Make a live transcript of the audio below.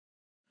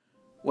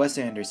Wes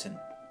Anderson.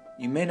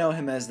 You may know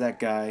him as that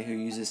guy who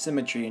uses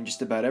symmetry in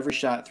just about every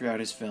shot throughout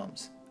his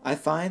films. I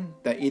find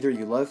that either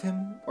you love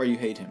him or you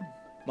hate him.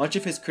 Much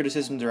of his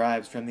criticism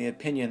derives from the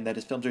opinion that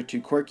his films are too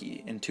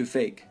quirky and too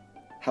fake.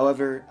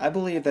 However, I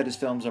believe that his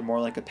films are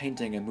more like a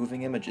painting of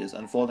moving images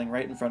unfolding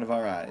right in front of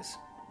our eyes.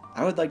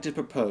 I would like to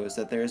propose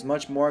that there is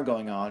much more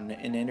going on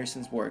in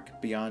Anderson's work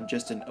beyond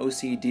just an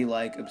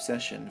OCD-like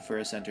obsession for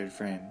a centered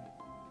frame.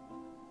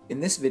 In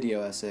this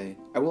video essay,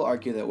 I will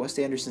argue that Wes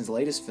Anderson's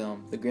latest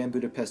film, The Grand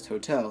Budapest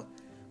Hotel,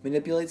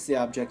 manipulates the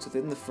objects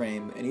within the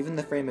frame and even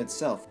the frame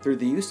itself through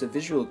the use of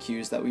visual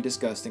cues that we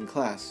discussed in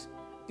class,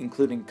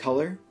 including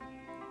color,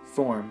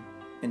 form,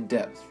 and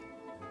depth,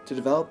 to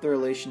develop the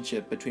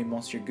relationship between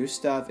Monsieur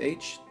Gustave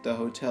H., the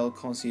hotel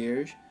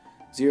concierge,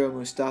 Zero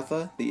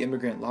Mustafa, the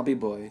immigrant lobby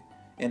boy,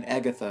 and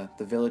Agatha,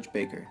 the village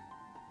baker.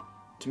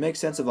 To make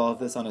sense of all of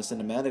this on a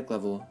cinematic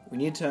level, we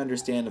need to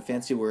understand a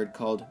fancy word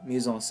called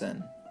mise en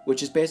scène,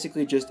 which is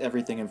basically just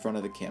everything in front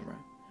of the camera.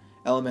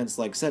 Elements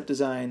like set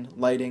design,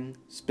 lighting,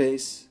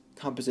 space,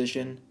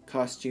 composition,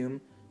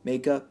 costume,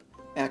 makeup,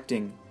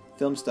 acting,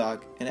 film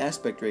stock, and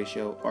aspect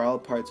ratio are all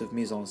parts of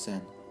mise en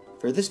scène.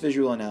 For this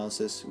visual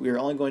analysis, we are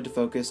only going to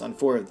focus on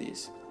 4 of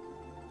these.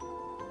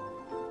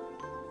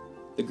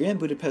 The Grand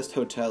Budapest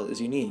Hotel is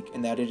unique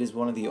in that it is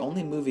one of the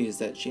only movies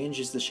that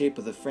changes the shape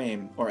of the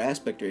frame, or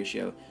aspect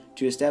ratio,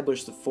 to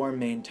establish the 4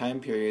 main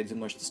time periods in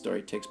which the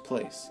story takes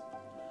place.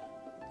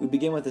 We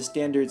begin with a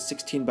standard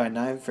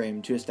 16:9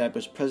 frame to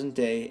establish present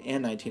day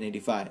and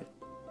 1985,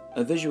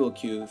 a visual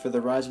cue for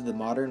the rise of the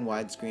modern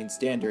widescreen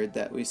standard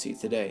that we see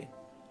today.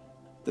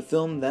 The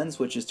film then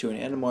switches to an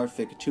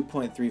anamorphic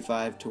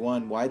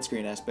 2.35:1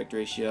 widescreen aspect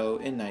ratio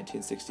in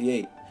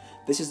 1968.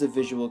 This is a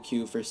visual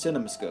cue for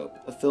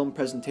CinemaScope, a film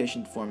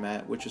presentation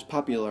format which was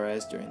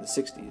popularized during the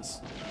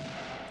 60s.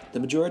 The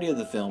majority of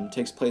the film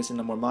takes place in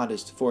a more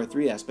modest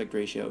 4:3 aspect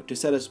ratio to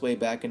set us way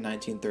back in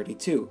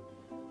 1932.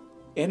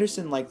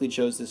 Anderson likely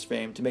chose this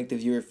frame to make the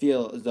viewer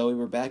feel as though we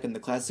were back in the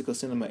classical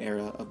cinema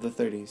era of the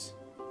 30s.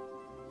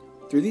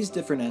 Through these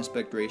different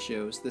aspect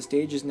ratios, the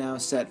stage is now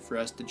set for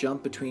us to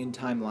jump between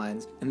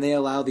timelines, and they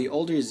allow the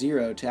older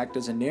Zero to act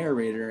as a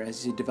narrator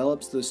as he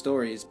develops the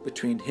stories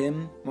between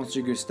him,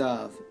 Monsieur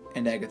Gustave,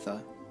 and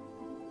Agatha.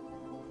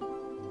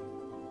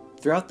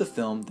 Throughout the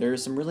film, there are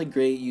some really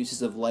great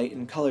uses of light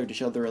and color to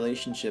show the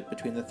relationship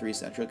between the 3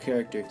 central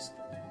characters.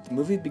 The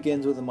movie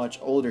begins with a much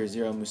older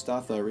Zero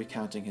Mustafa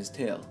recounting his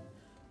tale.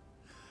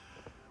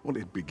 Well,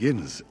 it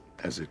begins,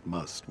 as it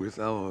must, with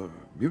our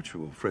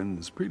mutual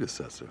friend's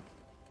predecessor,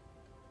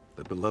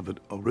 the beloved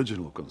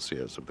original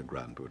concierge of the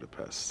Grand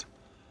Budapest.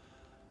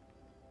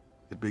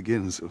 It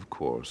begins, of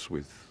course,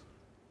 with...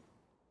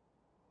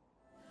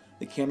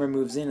 The camera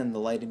moves in and the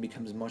lighting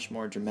becomes much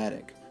more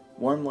dramatic.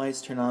 Warm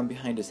lights turn on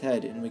behind his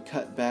head and we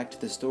cut back to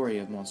the story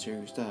of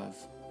Monsieur Gustave.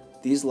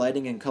 These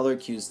lighting and color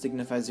cues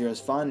signify Zero's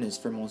fondness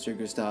for Monsieur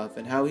Gustave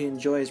and how he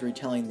enjoys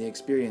retelling the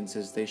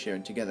experiences they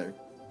shared together.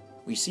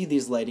 We see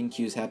these lighting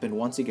cues happen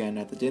once again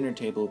at the dinner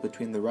table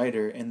between the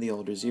writer and the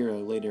older Zero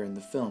later in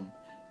the film.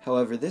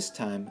 However, this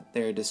time,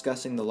 they are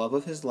discussing the love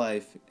of his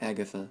life,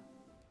 Agatha.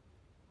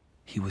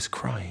 He was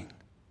crying.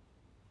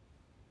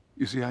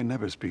 You see, I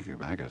never speak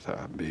of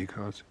Agatha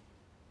because,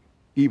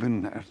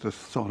 even at the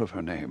thought of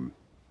her name,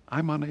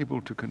 I'm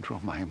unable to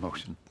control my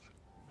emotions.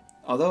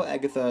 Although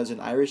Agatha is an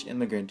Irish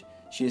immigrant,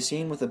 she is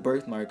seen with a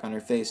birthmark on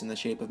her face in the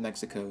shape of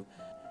Mexico,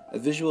 a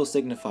visual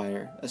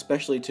signifier,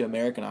 especially to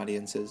American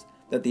audiences,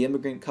 that the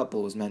immigrant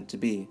couple was meant to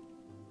be.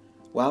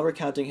 While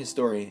recounting his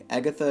story,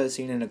 Agatha is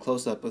seen in a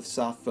close-up with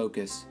soft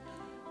focus.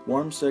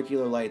 Warm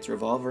circular lights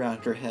revolve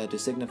around her head to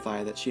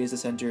signify that she is the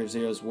center of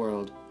Zero's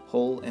world,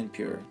 whole and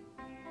pure.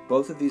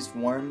 Both of these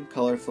warm,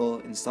 colorful,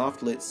 and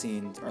soft-lit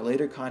scenes are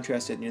later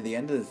contrasted near the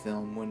end of the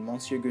film when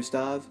Monsieur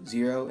Gustave,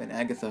 Zero, and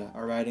Agatha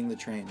are riding the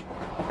train.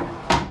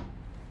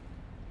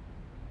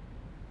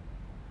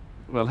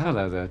 Well,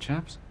 hello there,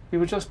 chaps. We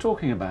were just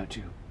talking about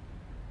you.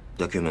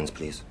 Documents,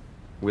 please.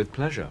 With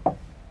pleasure.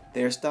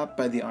 They are stopped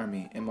by the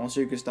army, and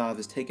Monsieur Gustave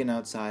is taken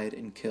outside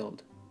and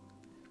killed.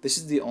 This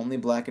is the only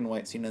black and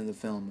white scene in the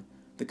film.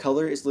 The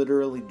color is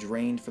literally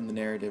drained from the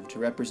narrative to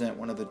represent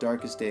one of the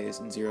darkest days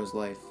in Zero's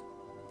life.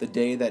 The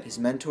day that his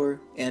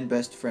mentor and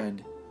best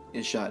friend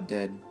is shot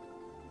dead.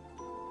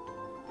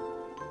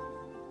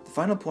 The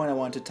final point I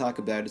want to talk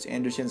about is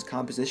Anderson's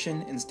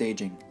composition and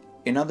staging.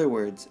 In other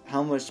words,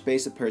 how much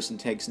space a person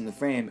takes in the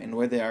frame and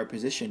where they are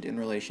positioned in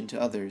relation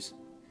to others.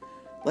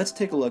 Let's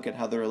take a look at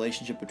how the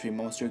relationship between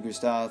Monsieur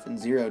Gustave and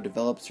Zero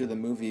develops through the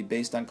movie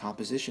based on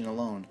composition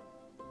alone.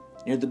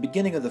 Near the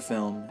beginning of the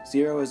film,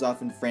 Zero is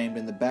often framed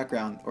in the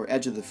background or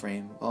edge of the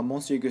frame, while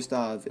Monsieur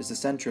Gustave is the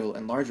central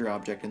and larger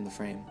object in the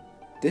frame.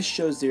 This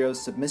shows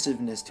Zero's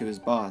submissiveness to his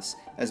boss,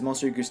 as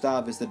Monsieur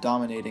Gustave is the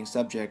dominating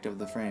subject of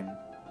the frame.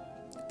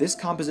 This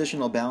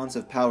compositional balance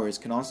of powers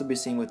can also be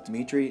seen with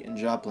Dmitri and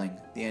Joplin,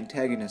 the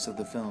antagonists of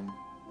the film.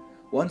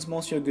 Once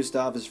Monsieur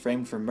Gustave is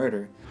framed for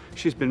murder...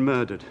 She's been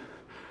murdered.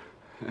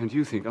 And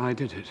you think I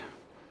did it.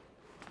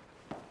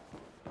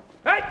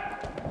 Hey!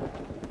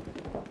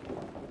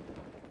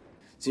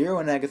 Zero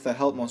and Agatha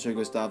help Monsieur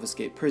Gustave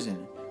escape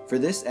prison, For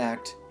this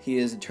act, he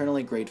is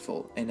eternally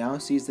grateful, and now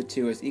sees the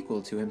two as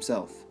equal to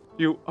himself.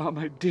 You are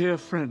my dear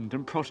friend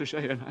and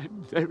protege, and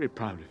I'm very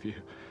proud of you.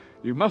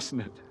 You must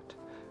know that.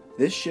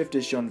 This shift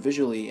is shown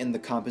visually in the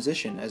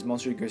composition, as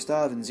Monsieur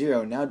Gustave and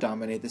Zero now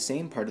dominate the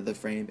same part of the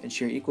frame and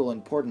share equal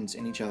importance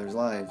in each other's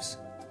lives.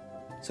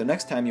 So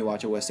next time you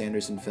watch a Wes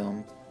Anderson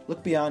film,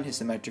 look beyond his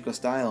symmetrical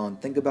style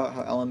and think about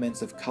how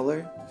elements of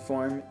color,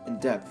 form, and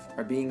depth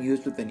are being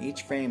used within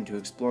each frame to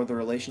explore the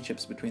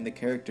relationships between the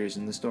characters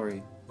in the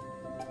story.